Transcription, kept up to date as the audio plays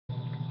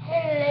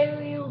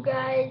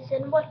guys,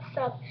 and what's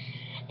up?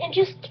 And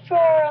just for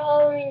a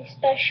Halloween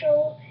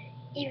special,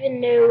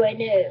 even though I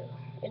know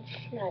it's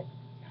not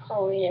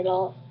Halloween at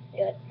all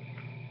yet,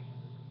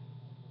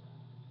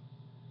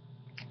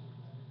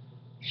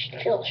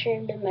 I feel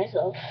ashamed of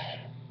myself.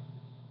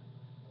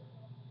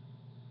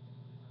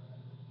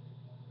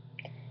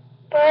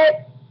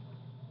 But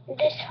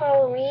this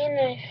Halloween,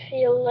 I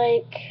feel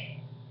like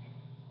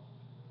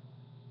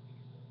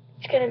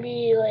it's gonna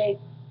be like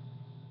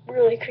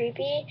really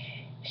creepy.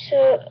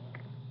 So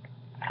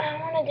I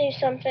want to do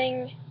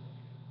something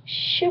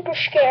super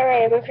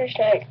scary because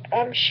like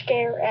I'm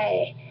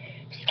scary.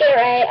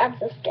 I'm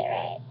so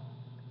scary.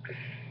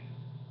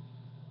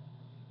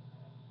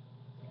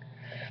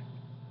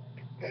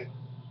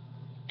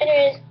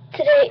 Anyways,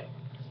 today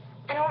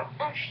I don't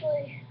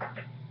actually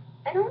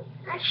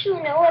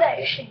know what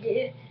I should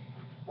do.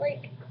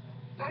 Like,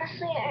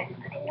 honestly, I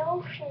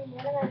know from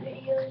one of my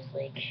videos,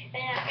 like, I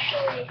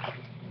actually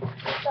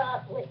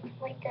thought, like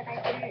that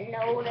I didn't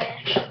know what I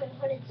actually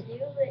wanted to do,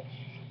 but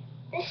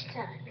this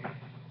time,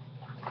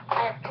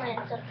 I have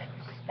planned something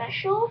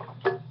special.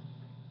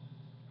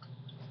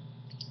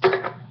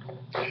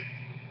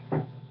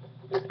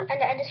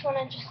 And I just want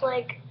to just,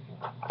 like,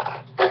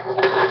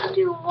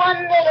 do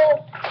one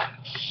little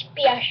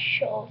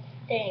special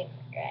thing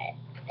right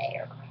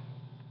there.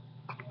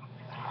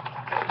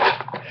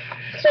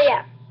 So,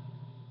 yeah.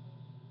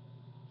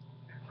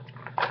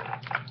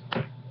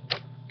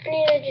 I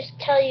need to just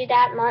tell you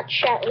that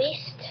much, at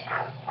least.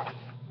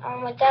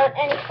 Without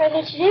any further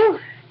ado,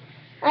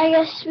 I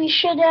guess we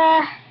should,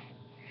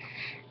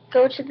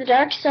 go to the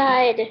dark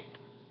side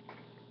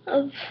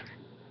of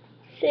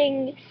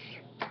things.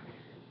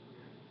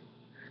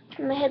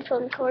 My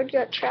headphone cord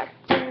got trapped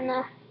in,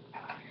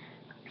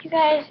 you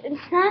guys,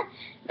 it's not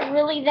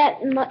really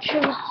that much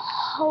of a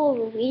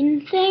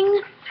Halloween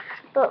thing,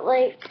 but,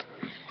 like,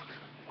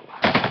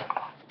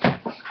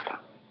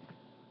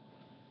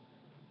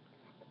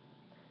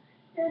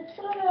 it's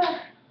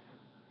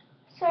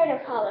sort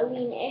of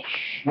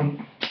Halloween-ish,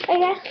 I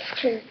guess.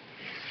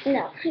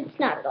 No, it's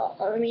not at all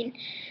Halloween.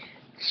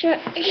 So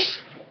I'm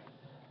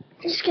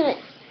just gonna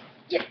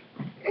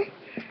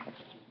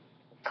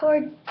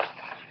record.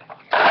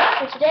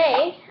 For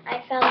today,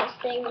 I found this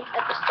thing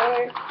at the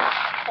store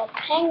called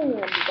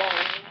penguin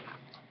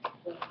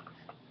bowling,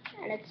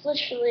 and it's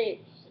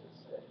literally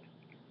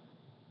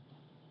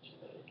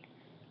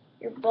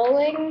you're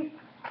bowling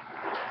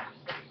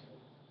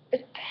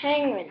with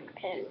penguin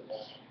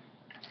pins.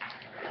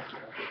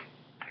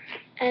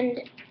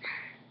 And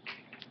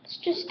let's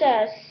just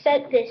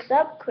set this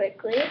up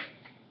quickly.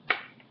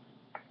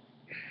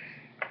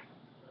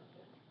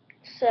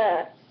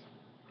 Let's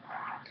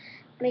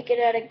make it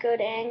at a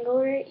good angle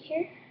right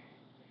here.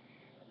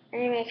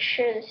 And make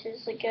sure this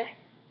is like a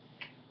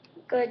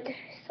good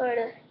sort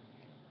of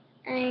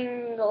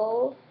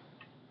angle.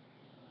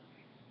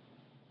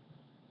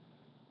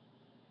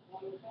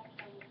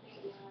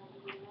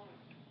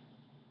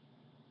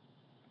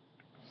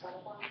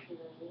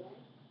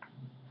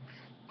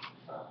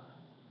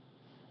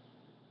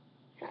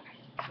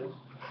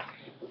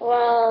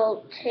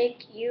 Well,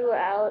 take you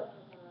out,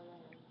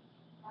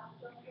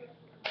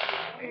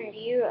 and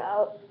you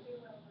out,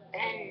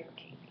 and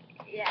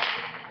yeah.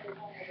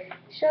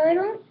 So I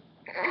don't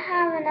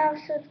have enough,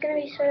 so it's going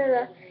to be sort of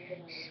a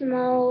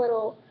small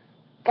little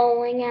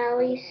bowling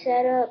alley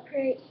setup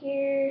right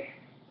here.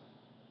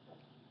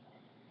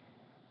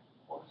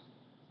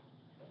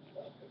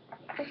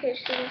 Okay,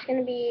 so there's going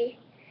to be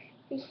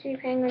these 3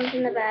 penguins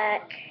in the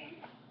back,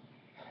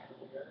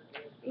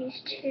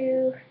 these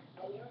 2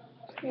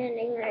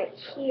 standing right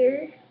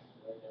here,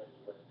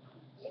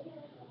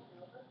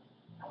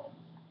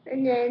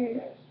 and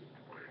then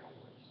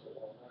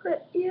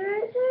put you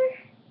right there,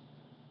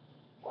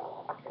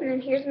 and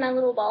then here's my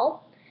little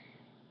ball.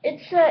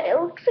 It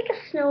looks like a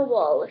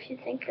snowball if you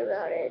think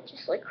about it,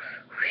 just like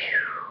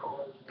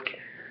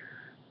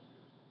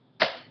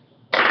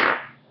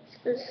it's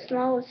the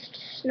smallest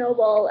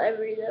snowball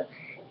ever though.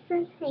 It's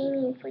so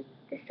tiny, it's like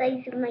the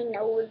size of my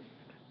nose,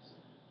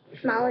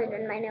 smaller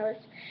than my nose.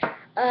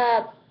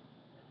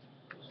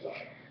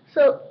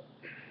 So,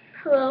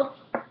 well,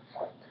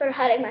 sort of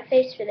hiding my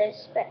face for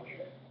this, but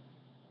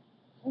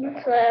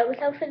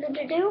without further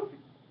ado,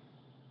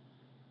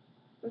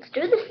 let's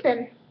do this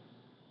then.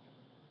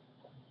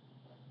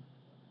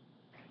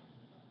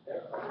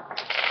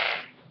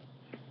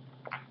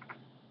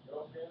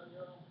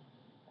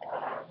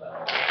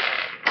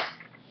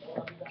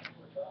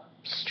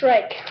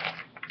 Strike.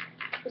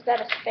 Is that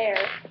a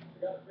spare?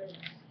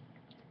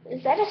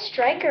 Is that a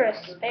strike or a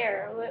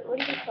spare? What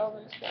do you call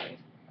this one?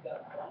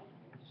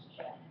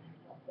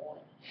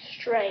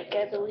 Strike,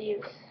 I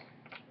believe.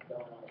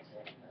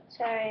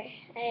 Sorry,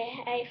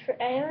 I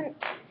haven't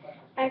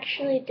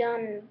actually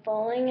done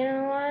bowling in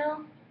a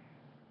while.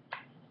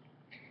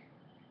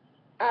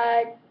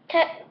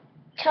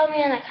 Tell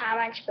me in the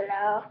comments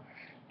below,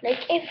 like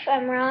if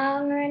I'm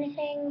wrong or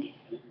anything.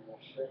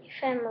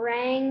 If I'm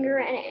rang or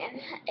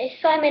anything,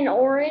 if I'm in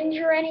orange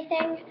or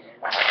anything.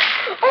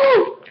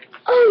 Oh!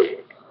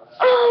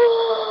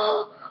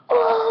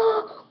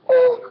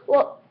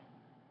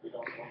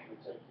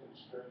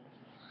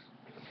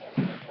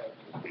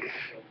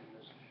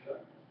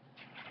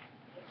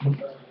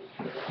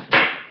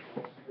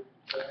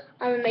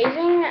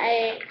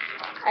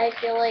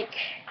 feel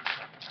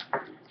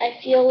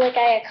like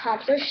I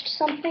accomplished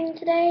something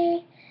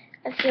today.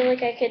 I feel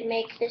like I could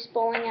make this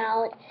bowling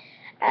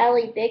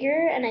alley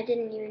bigger, and I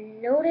didn't even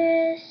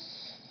notice.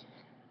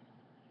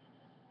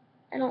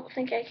 I don't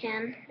think I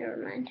can. Never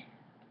mind.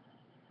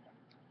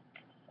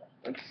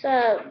 Let's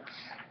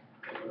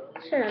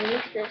sort of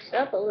mix this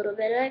up a little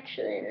bit,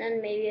 actually, and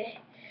then maybe I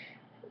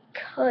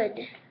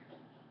could.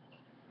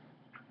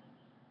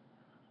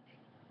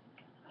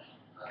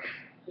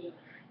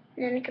 And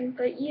then I can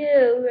put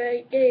you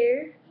right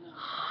there.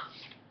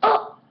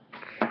 Oh!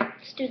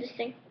 Let's do this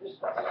thing.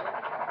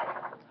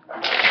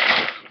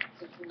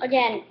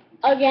 Again.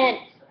 I'm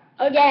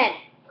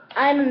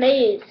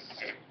amazed.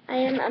 I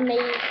am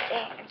amazed,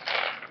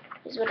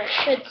 is what I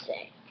should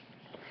say.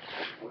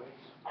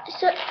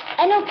 So,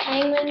 I know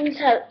penguins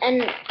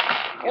and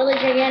really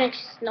gigantic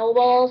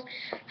snowballs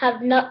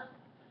have nothing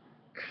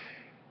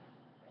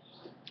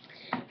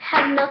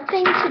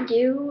to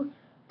do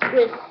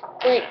with,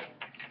 like,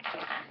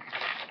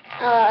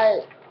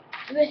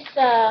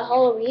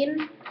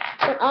 Halloween.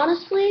 But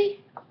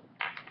honestly,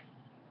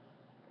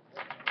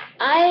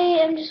 I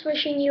am just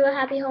wishing you a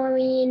happy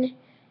Halloween,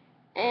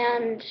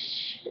 and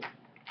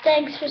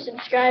thanks for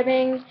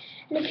subscribing.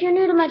 And if you're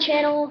new to my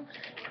channel,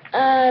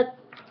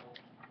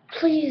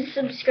 please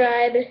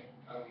subscribe.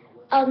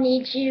 I'll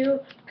need you.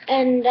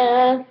 And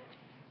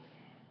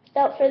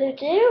without further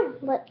ado,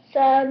 let's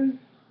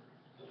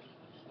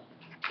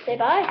say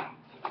bye.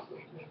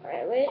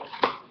 Alright, wait.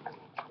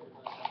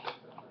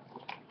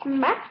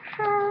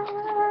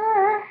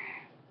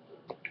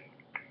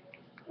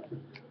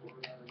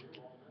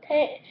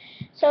 Hey,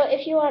 so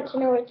if you want to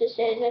know what this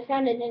is, I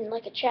found it in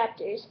like a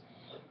chapters,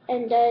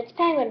 and it's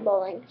penguin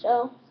bowling.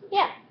 So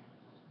yeah.